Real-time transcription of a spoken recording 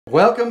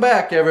Welcome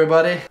back,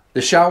 everybody.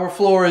 The shower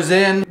floor is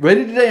in,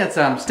 ready to dance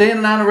on. I'm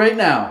standing on it right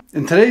now.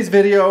 In today's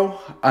video,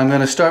 I'm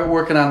going to start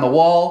working on the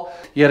wall.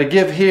 You got to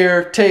give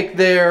here, take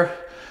there,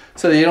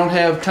 so that you don't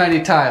have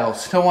tiny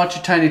tiles. You don't want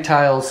your tiny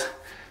tiles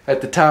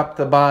at the top,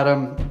 the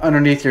bottom,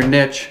 underneath your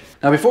niche.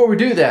 Now before we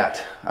do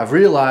that, I've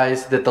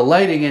realized that the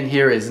lighting in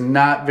here is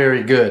not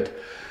very good.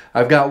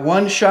 I've got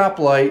one shop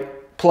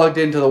light plugged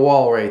into the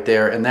wall right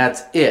there, and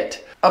that's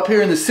it. Up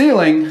here in the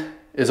ceiling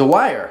is a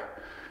wire,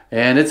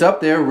 and it's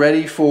up there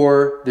ready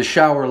for the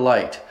shower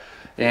light.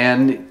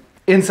 And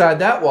inside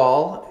that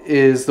wall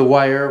is the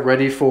wire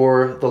ready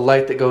for the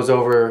light that goes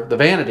over the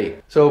vanity.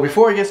 So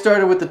before I get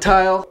started with the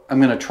tile,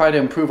 I'm going to try to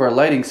improve our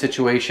lighting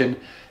situation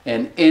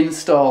and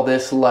install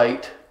this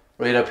light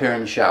right up here in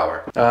the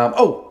shower.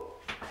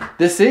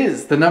 This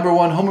is the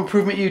 #1 home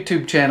improvement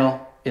YouTube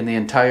channel in the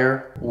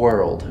entire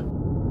world.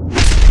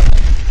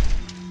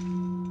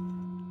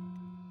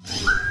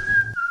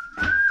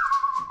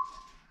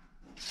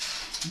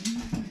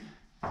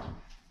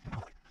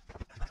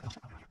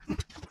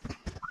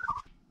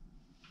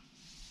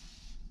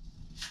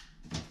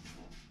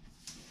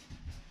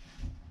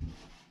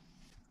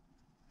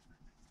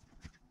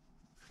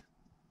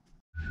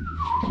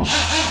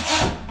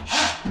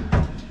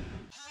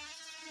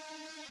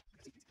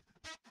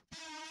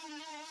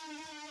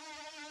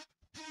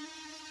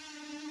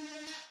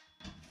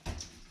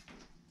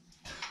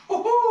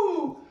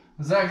 Woohoo!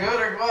 Is that good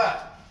or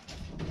what?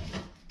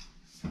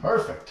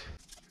 Perfect.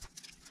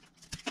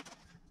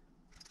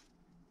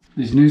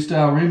 These new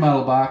style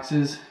remodel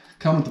boxes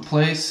come with the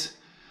place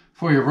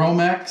for your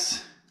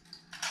Romex.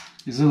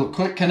 These little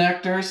quick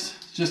connectors,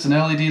 it's just an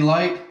LED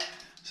light,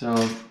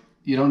 so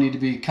you don't need to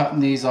be cutting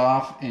these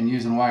off and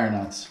using wire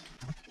nuts.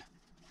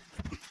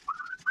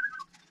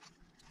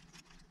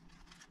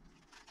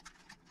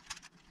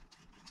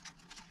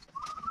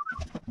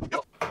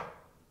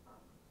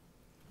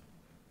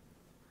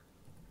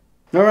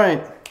 All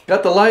right,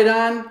 got the light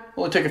on.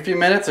 Only took a few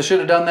minutes. I should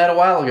have done that a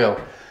while ago.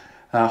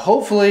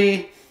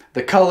 Hopefully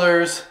the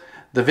colors,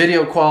 the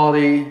video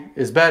quality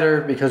is better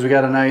because we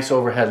got a nice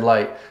overhead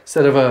light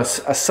instead of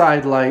a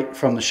side light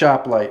from the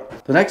shop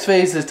light. The next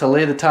phase is to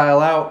lay the tile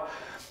out,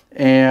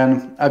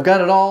 and I've got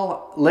it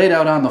all laid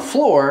out on the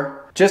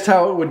floor, just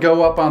how it would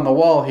go up on the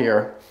wall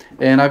here.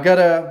 And I've got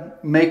to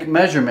make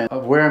measurement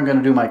of where I'm going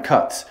to do my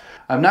cuts.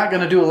 I'm not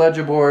going to do a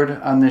ledger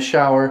board on this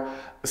shower.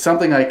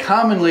 Something I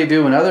commonly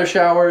do in other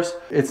showers.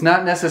 It's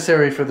not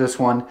necessary for this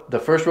one. The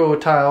first row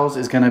of tiles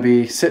is going to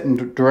be sitting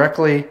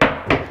directly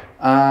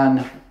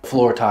on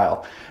floor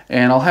tile,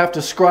 and I'll have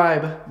to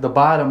scribe the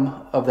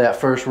bottom of that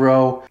first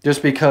row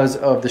just because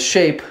of the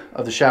shape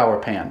of the shower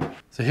pan.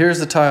 So here's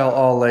the tile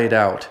all laid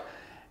out,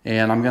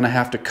 and I'm going to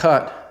have to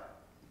cut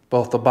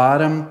both the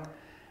bottom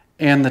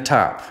and the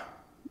top.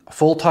 A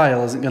full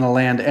tile isn't going to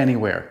land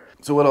anywhere.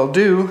 So what I'll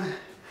do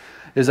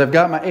is I've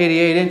got my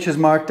 88 inches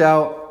marked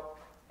out.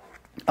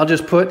 I'll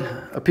just put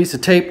a piece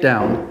of tape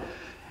down,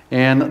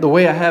 and the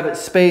way I have it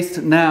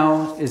spaced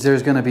now is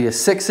there's going to be a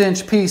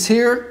 6-inch piece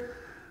here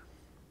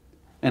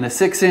and a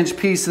 6-inch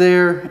piece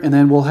there, and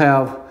then we'll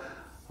have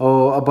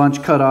a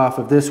bunch cut off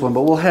of this one,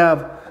 but we'll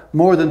have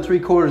more than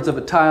 3/4 of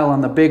a tile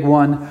on the big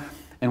one,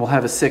 and we'll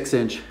have a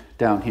 6-inch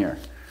down here.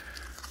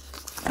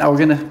 Now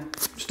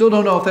still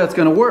don't know if that's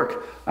going to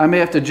work. I may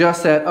have to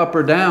adjust that up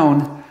or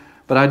down,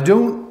 but I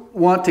do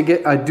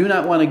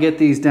not want to get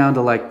these down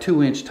to like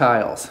 2-inch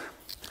tiles.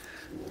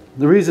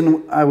 The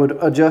reason I would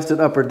adjust it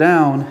up or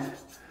down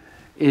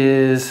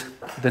is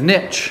the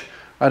niche.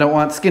 I don't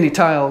want skinny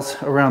tiles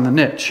around the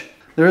niche.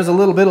 There is a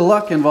little bit of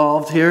luck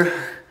involved here.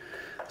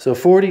 So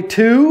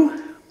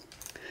 42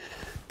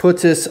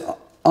 puts us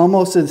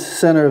almost in the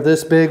center of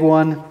this big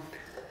one,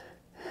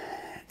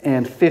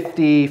 and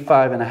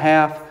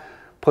 55.5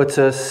 puts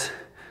us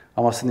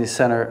almost in the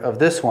center of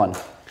this one.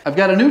 I've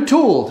got a new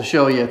tool to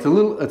show you.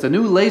 It's a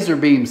new laser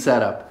beam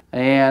setup,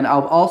 and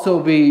I'll also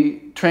be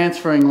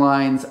transferring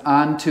lines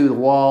onto the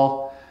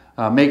wall,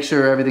 make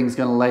sure everything's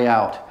going to lay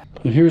out.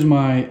 Here's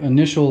my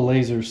initial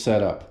laser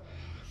setup.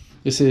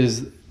 This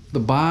is the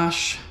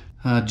Bosch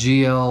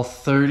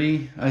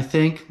GL30, I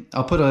think.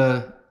 I'll put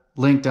a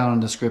link down in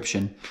the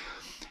description.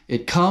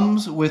 It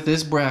comes with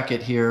this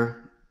bracket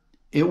here.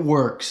 It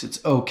works,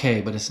 it's okay,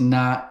 but it's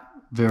not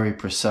very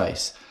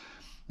precise.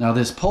 Now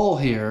this pole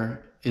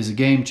here is a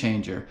game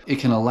changer. It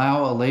can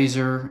allow a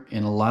laser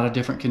in a lot of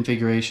different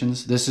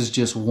configurations. This is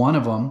just one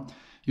of them,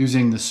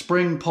 using the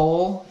spring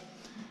pole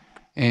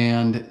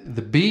and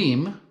the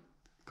beam,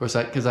 of course,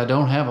 because I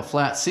don't have a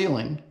flat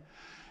ceiling.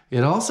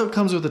 It also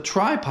comes with a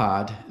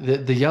tripod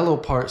that the yellow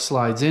part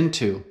slides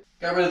into.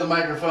 Got rid of the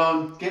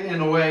microphone, getting in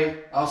the way,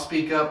 I'll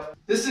speak up.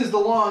 This is the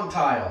long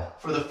tile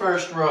for the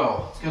first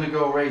row. It's gonna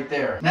go right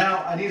there.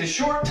 Now I need a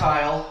short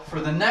tile for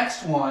the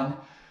next one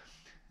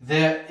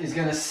that is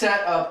gonna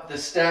set up the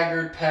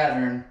staggered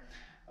pattern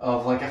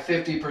of like a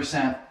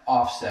 50%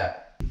 offset.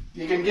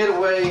 You can get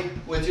away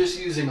with just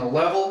using a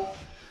level.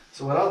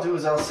 So what I'll do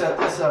is I'll set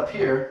this up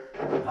here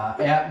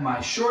at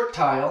my short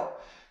tile,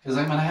 because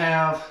I'm going to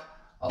have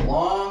a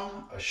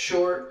long, a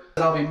short.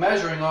 I'll be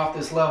measuring off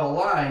this level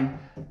line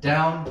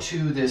down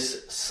to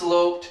this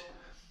sloped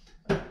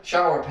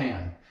shower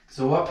pan.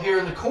 So up here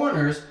in the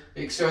corners,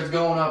 it starts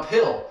going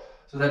uphill.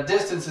 So that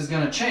distance is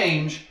going to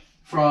change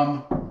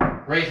from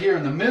right here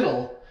in the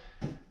middle.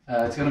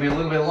 It's going to be a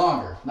little bit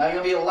longer. Not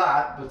going to be a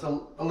lot, but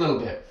a little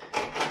bit.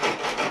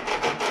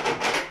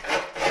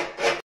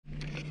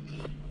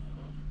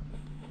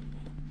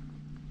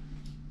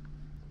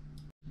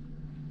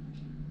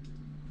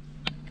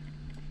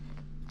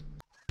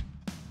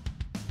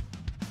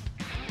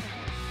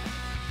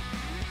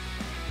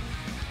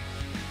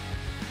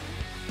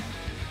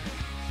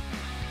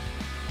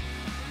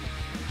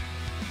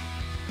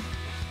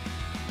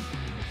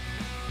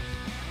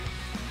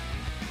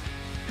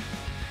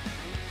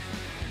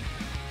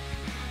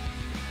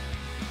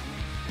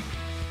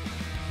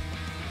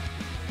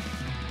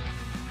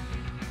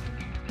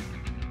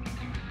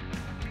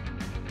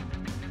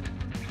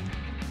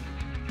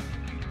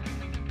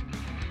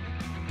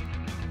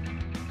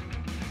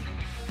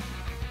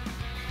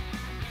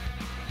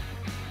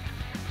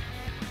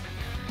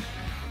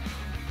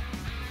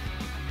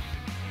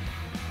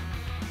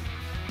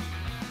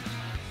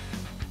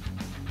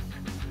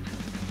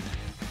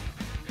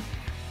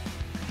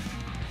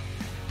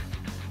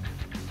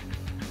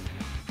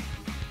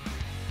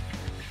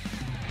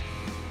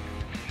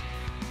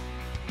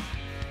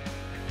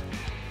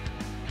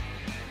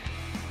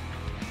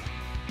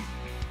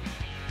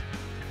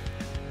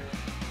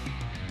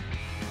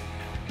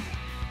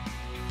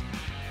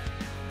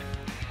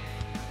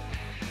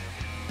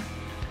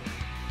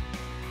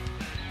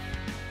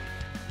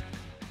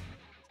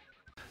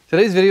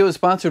 Today's video is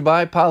sponsored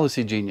by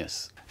Policy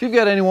Genius. If you've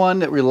got anyone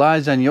that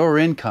relies on your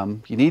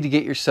income, you need to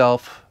get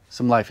yourself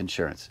some life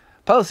insurance.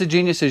 Policy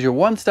Genius is your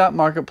one-stop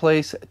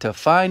marketplace to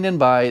find and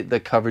buy the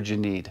coverage you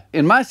need.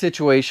 In my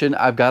situation,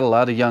 I've got a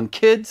lot of young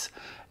kids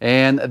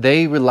and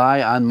they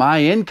rely on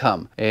my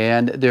income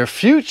and their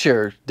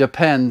future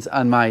depends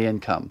on my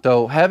income.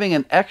 So having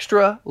an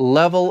extra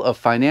level of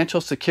financial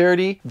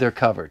security, they're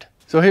covered.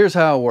 So here's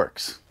how it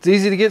works. It's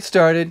easy to get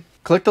started.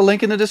 Click the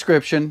link in the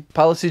description,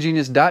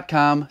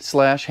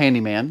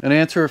 policygenius.com/handyman, and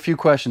answer a few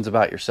questions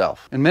about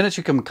yourself. In minutes,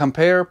 you can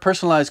compare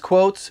personalized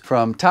quotes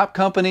from top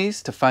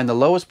companies to find the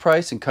lowest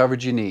price and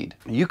coverage you need.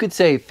 You could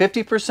save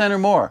 50% or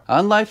more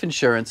on life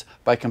insurance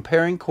by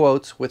comparing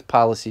quotes with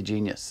Policy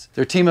Genius.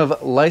 Their team of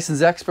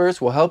licensed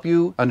experts will help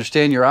you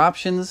understand your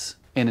options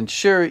and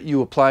ensure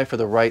you apply for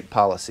the right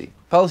policy.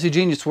 Policy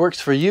Genius works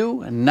for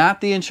you and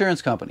not the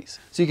insurance companies,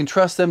 so you can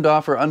trust them to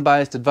offer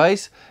unbiased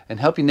advice and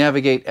help you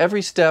navigate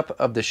every step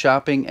of the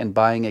shopping and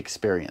buying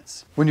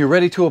experience. When you're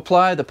ready to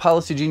apply, the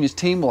Policy Genius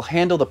team will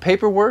handle the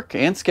paperwork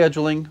and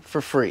scheduling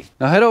for free.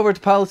 Now head over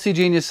to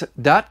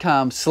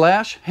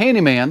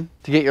policygenius.com/handyman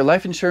to get your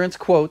life insurance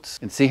quotes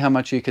and see how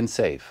much you can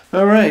save.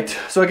 All right,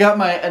 so I got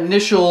my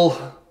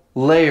initial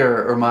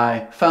layer or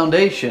my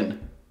foundation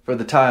for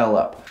the tile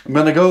up. I'm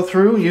going to go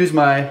through, use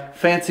my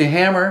fancy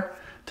hammer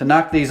to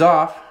knock these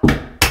off.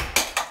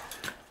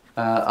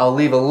 I'll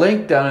leave a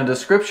link down in the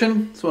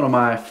description. It's one of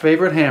my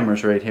favorite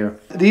hammers right here.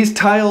 These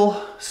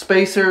tile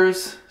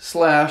spacers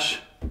slash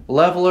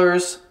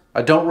levelers,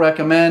 I don't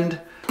recommend,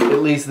 at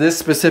least this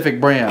specific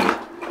brand.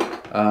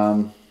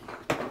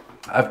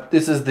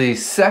 This is the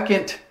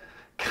second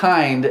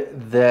kind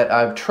that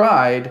I've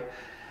tried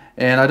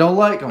and I don't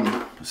like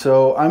them.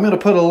 So I'm going to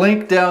put a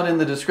link down in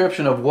the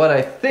description of what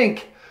I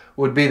think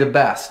would be the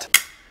best.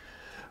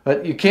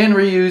 But you can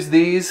reuse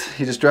these.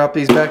 You just drop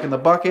these back in the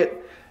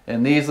bucket,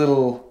 and these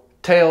little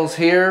tails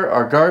here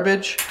are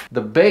garbage.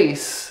 The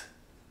base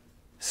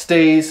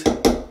stays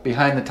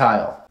behind the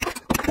tile.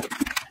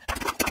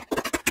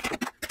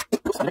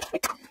 You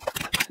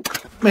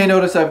may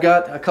notice I've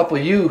got a couple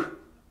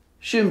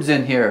U-shims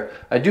in here.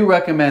 I do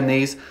recommend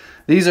these.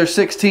 These are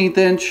 16th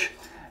inch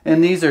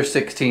and these are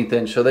 16th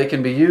inch, so they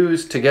can be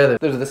used together.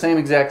 They're the same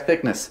exact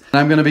thickness. And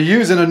I'm going to be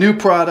using a new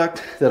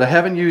product that I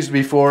haven't used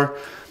before.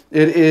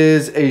 It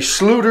is a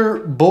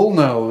Schluter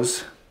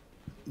bullnose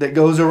that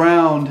goes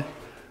around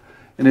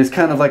and is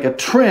kind of like a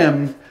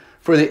trim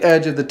for the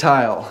edge of the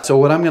tile. So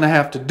what I'm going to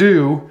have to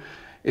do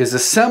is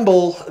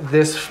assemble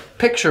this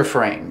picture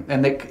frame,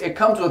 and it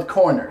comes with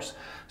corners.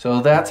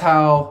 So that's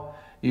how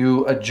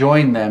you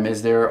adjoin them,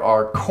 is there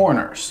are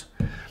corners.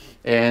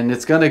 And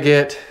it's going to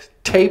get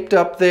taped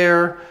up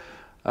there.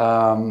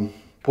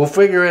 We'll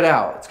figure it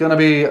out. It's going to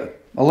be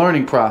a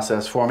learning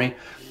process for me,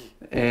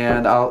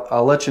 and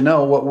I'll let you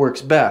know what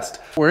works best.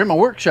 We're in my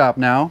workshop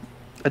now.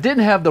 I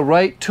didn't have the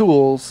right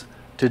tools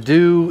to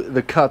do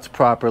the cuts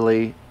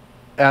properly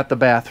at the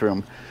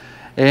bathroom,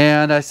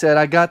 and I said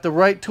I got the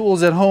right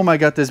tools at home. I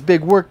got this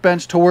big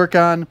workbench to work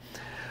on,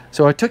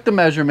 so I took the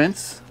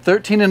measurements,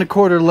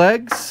 13¼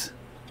 legs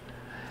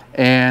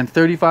and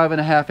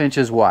 35½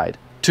 inches wide,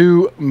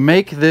 to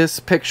make this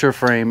picture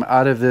frame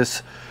out of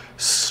this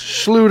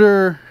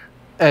Schluter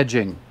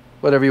edging,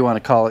 whatever you want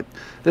to call it.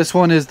 This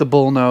one is the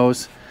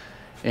bullnose,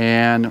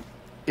 and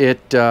it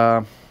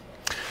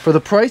for the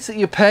price that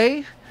you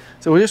pay,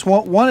 so we just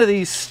want one of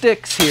these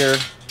sticks here,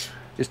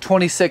 is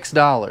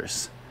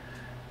 $26.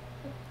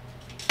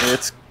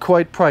 it's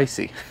quite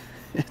pricey,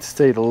 to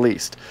say the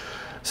least.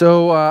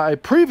 So I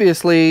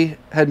previously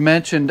had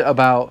mentioned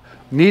about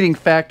needing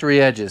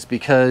factory edges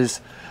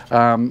because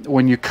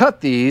when you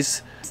cut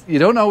these, you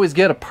don't always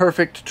get a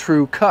perfect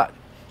true cut.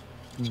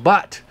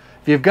 But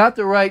if you've got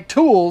the right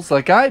tools,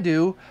 like I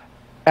do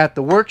at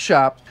the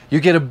workshop, you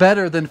get a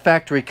better than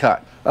factory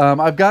cut.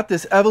 I've got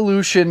this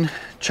Evolution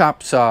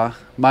chop saw,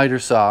 miter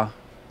saw,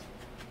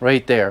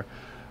 right there.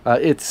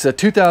 It's a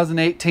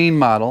 2018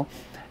 model,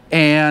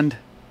 and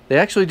they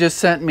actually just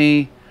sent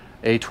me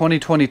a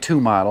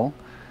 2022 model.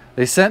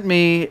 They sent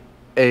me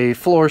a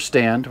floor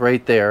stand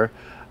right there.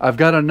 I've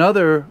got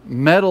another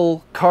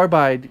metal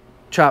carbide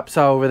chop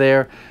saw over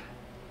there.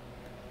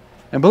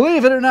 And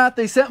believe it or not,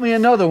 they sent me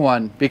another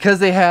one because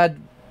they had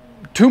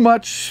too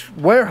much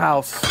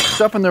warehouse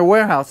stuff in their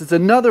warehouse. It's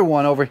another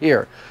one over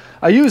here.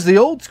 I use the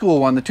old school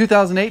one, the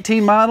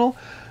 2018 model.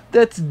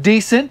 That's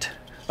decent.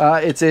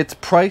 It's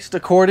priced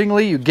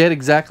accordingly. You get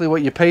exactly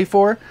what you pay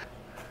for.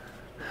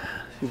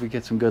 See if we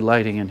get some good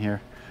lighting in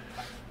here.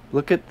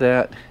 Look at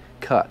that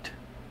cut.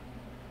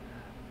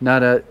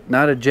 Not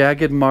a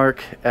jagged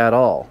mark at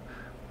all.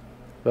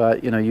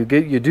 But you know, you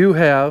do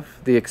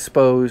have the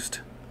exposed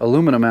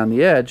aluminum on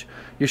the edge.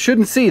 You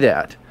shouldn't see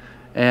that.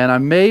 And I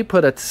may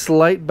put a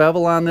slight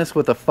bevel on this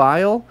with a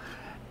file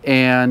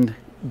and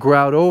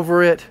grout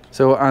over it.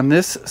 So on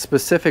this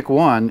specific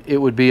one, it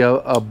would be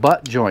a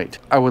butt joint.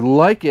 I would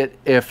like it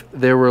if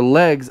there were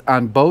legs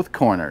on both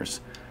corners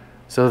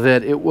so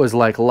that it was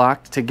like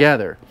locked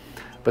together.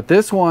 But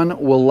this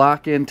one will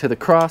lock into the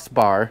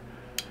crossbar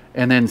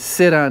and then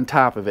sit on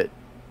top of it,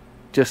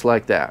 just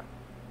like that.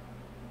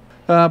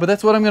 But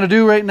that's what I'm going to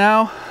do right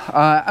now.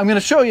 I'm going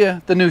to show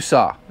you the new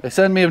saw. They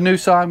sent me a new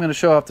saw. I'm going to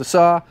show off the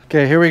saw.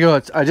 Okay, here we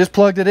go. I just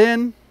plugged it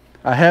in.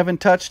 I haven't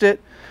touched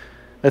it.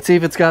 Let's see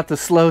if it's got the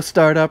slow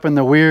start up and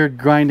the weird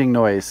grinding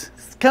noise.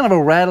 It's kind of a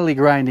rattly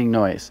grinding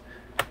noise.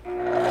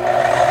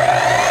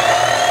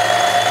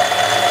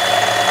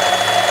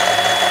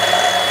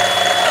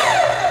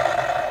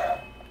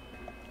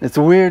 It's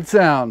a weird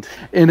sound.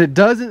 And it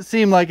doesn't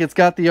seem like it's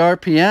got the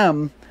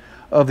RPM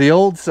of the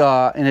old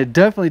saw, and it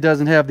definitely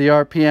doesn't have the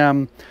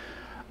RPM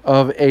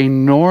of a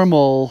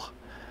normal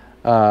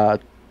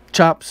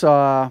chop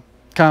saw,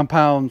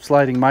 compound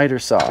sliding miter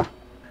saw.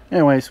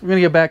 Anyways, we're gonna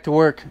get back to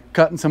work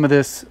cutting some of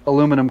this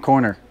aluminum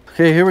corner.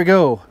 Okay, here we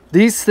go.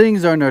 These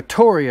things are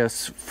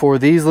notorious for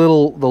the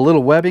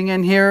little webbing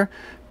in here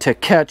to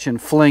catch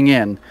and fling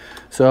in.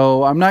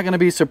 So I'm not gonna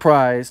be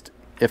surprised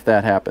if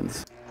that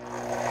happens.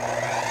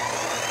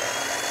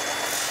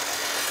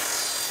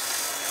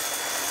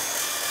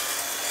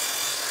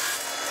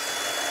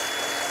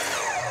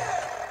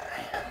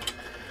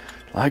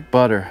 Like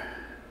butter.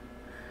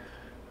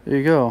 There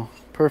you go.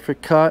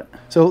 Perfect cut.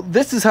 So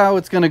this is how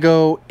it's going to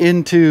go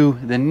into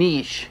the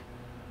niche.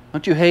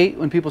 Don't you hate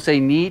when people say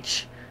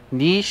niche?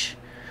 Niche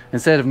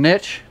instead of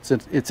niche?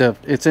 It's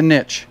a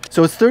niche.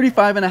 So it's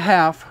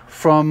 35.5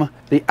 from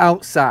the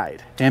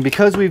outside. And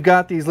because we've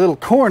got these little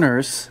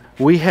corners,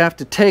 we have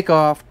to take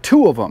off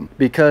 2 of them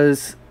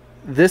because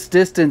this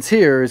distance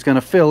here is going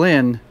to fill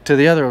in to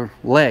the other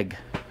leg.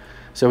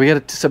 So we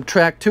got to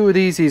subtract 2 of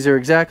these. These are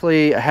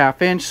exactly a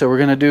 1/2 inch, so we're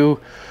going to do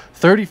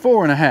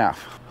 34.5.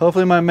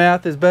 Hopefully my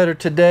math is better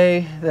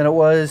today than it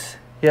was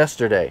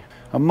yesterday.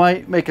 I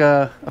might make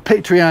a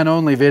Patreon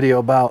only video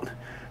about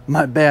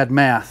my bad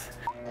math.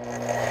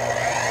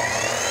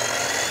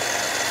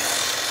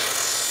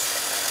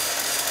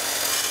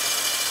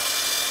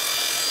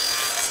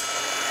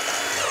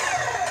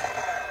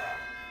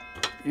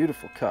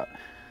 Beautiful cut.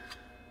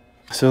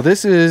 So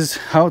this is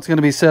how it's going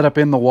to be set up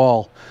in the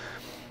wall.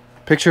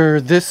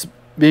 Picture this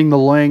being the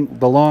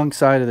long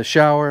side of the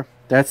shower.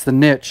 That's the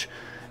niche.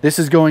 This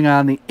is going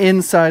on the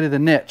inside of the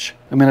niche.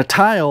 I'm going to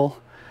tile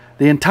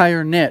the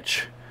entire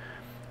niche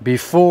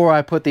before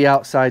I put the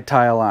outside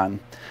tile on.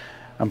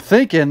 I'm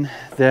thinking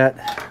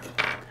that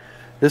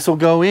this will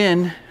go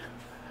in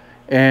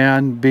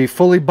and be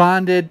fully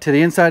bonded to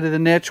the inside of the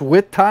niche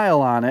with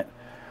tile on it,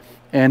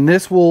 and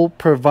this will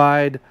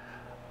provide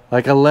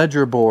like a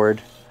ledger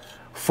board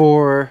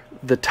for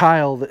the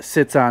tile that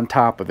sits on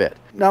top of it.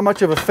 Not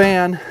much of a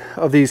fan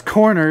of these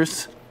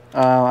corners.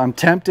 I'm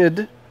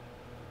tempted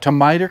to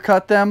miter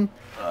cut them.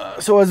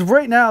 So as of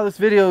right now, this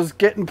video is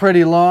getting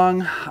pretty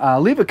long.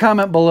 Leave a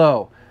comment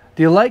below.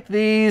 Do you like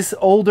these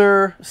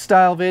older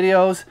style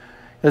videos?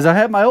 Because I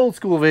have my old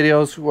school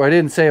videos where I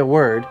didn't say a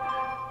word.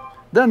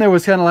 Then there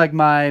was kind of like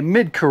my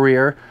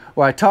mid-career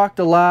where I talked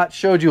a lot,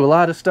 showed you a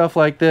lot of stuff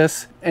like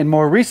this. And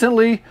more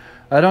recently,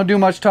 I don't do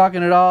much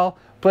talking at all.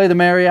 Play the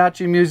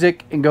mariachi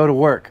music and go to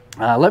work.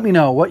 Let me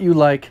know what you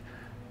like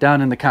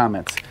down in the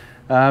comments.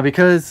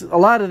 Because a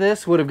lot of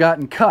this would have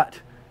gotten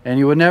cut and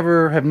you would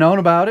never have known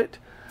about it.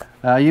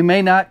 You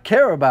may not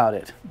care about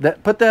it.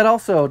 Put that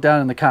also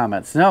down in the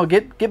comments. No,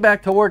 get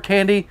back to work,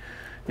 Handy.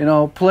 You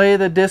know, play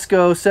the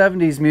disco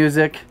 70s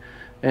music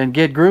and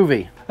get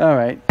groovy. All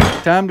right,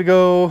 time to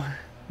go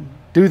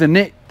do the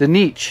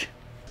niche.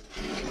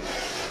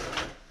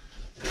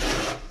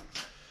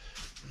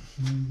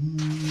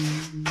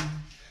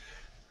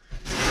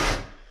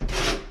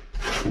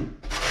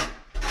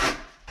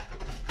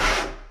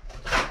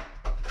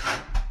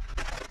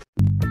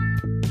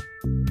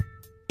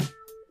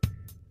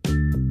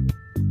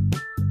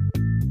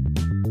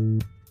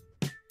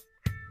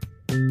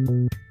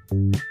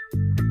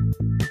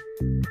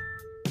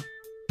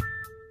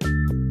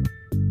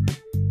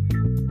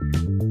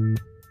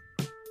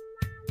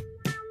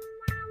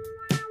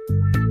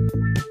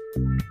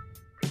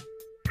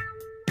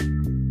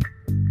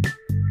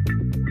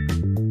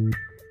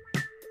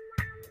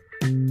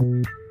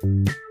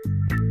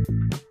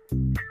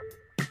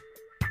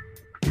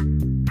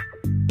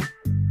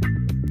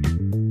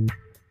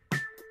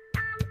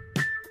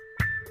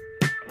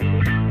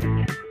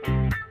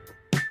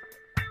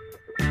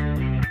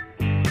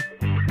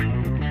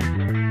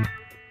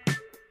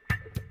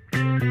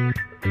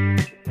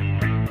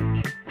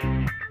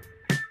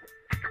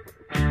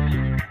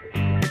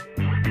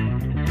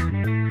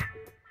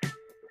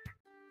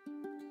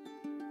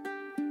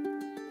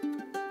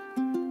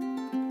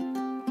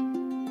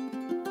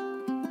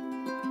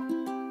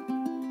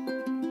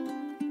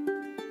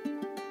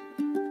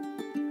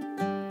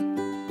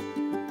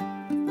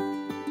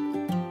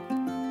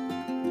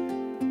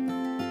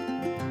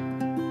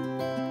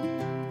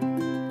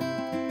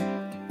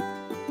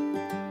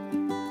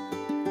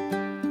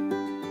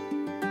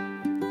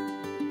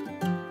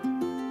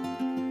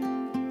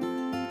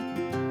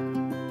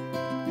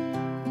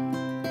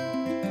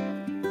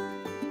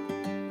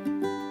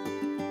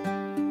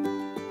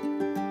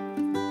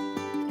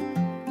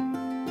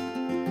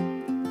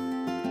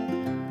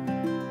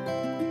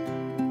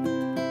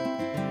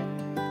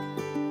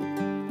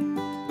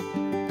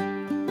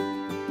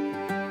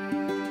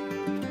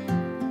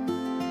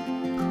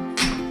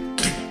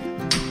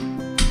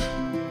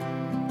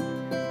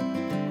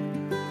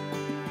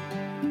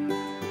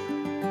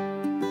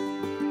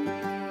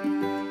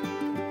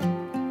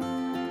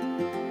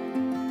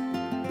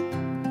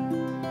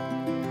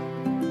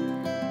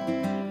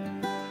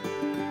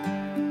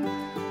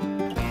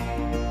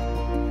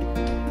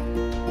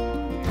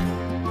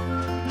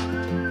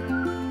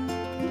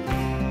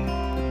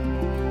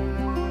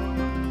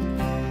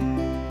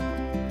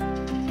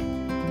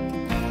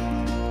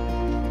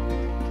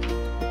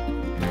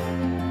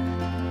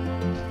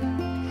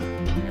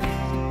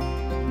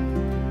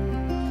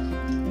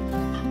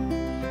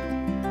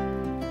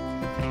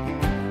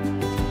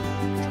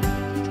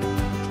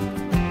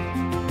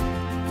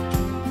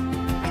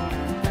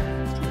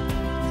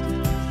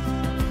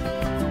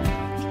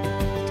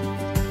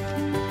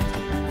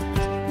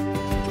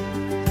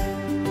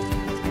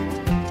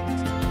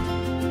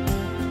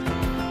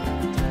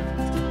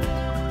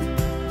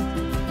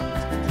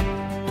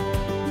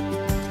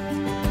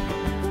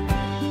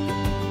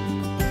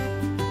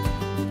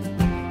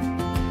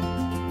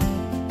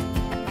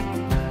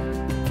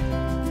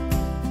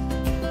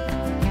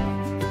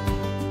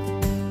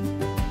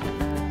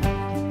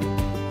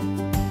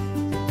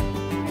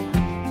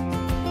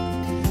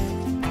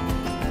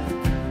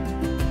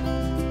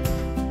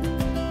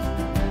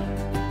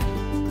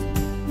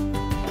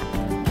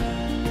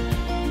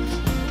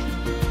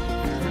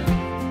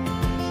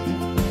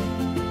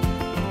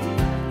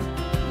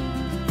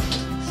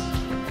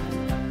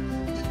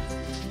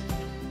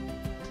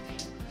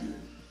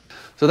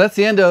 So that's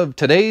the end of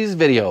today's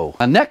video.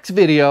 The next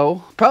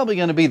video, probably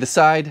going to be the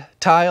side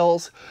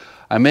tiles.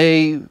 I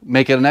may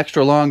make it an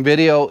extra long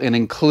video and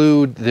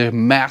include the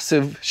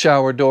massive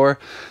shower door.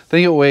 I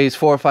think it weighs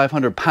 400 or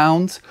 500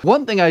 pounds.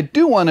 One thing I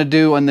do want to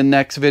do in the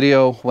next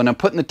video when I'm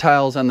putting the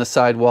tiles on the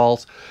side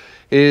walls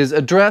is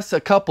address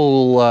a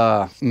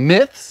couple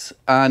myths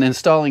on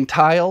installing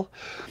tile.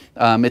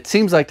 It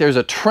seems like there's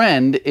a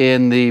trend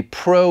in the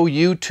pro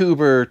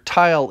YouTuber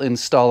tile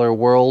installer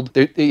world.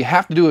 You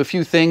have to do a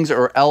few things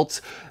or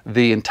else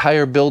the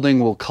entire building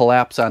will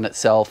collapse on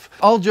itself.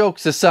 All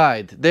jokes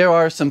aside, there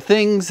are some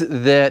things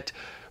that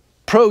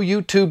pro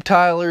YouTube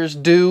tilers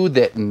do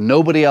that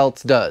nobody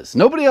else does.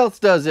 Nobody else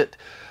does it.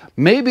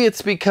 Maybe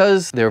it's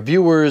because their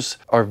viewers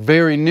are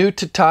very new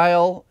to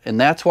tile and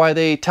that's why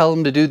they tell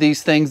them to do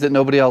these things that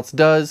nobody else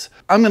does.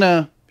 I'm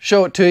gonna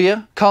show it to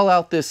you, call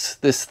out this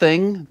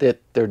thing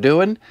that they're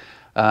doing,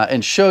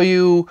 and show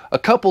you a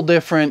couple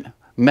different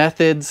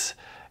methods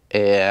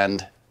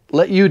and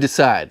let you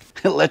decide.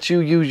 Let you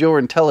use your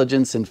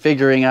intelligence in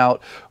figuring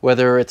out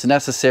whether it's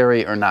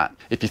necessary or not.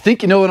 If you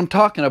think you know what I'm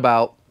talking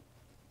about,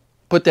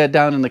 put that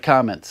down in the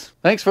comments.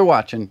 Thanks for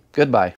watching. Goodbye.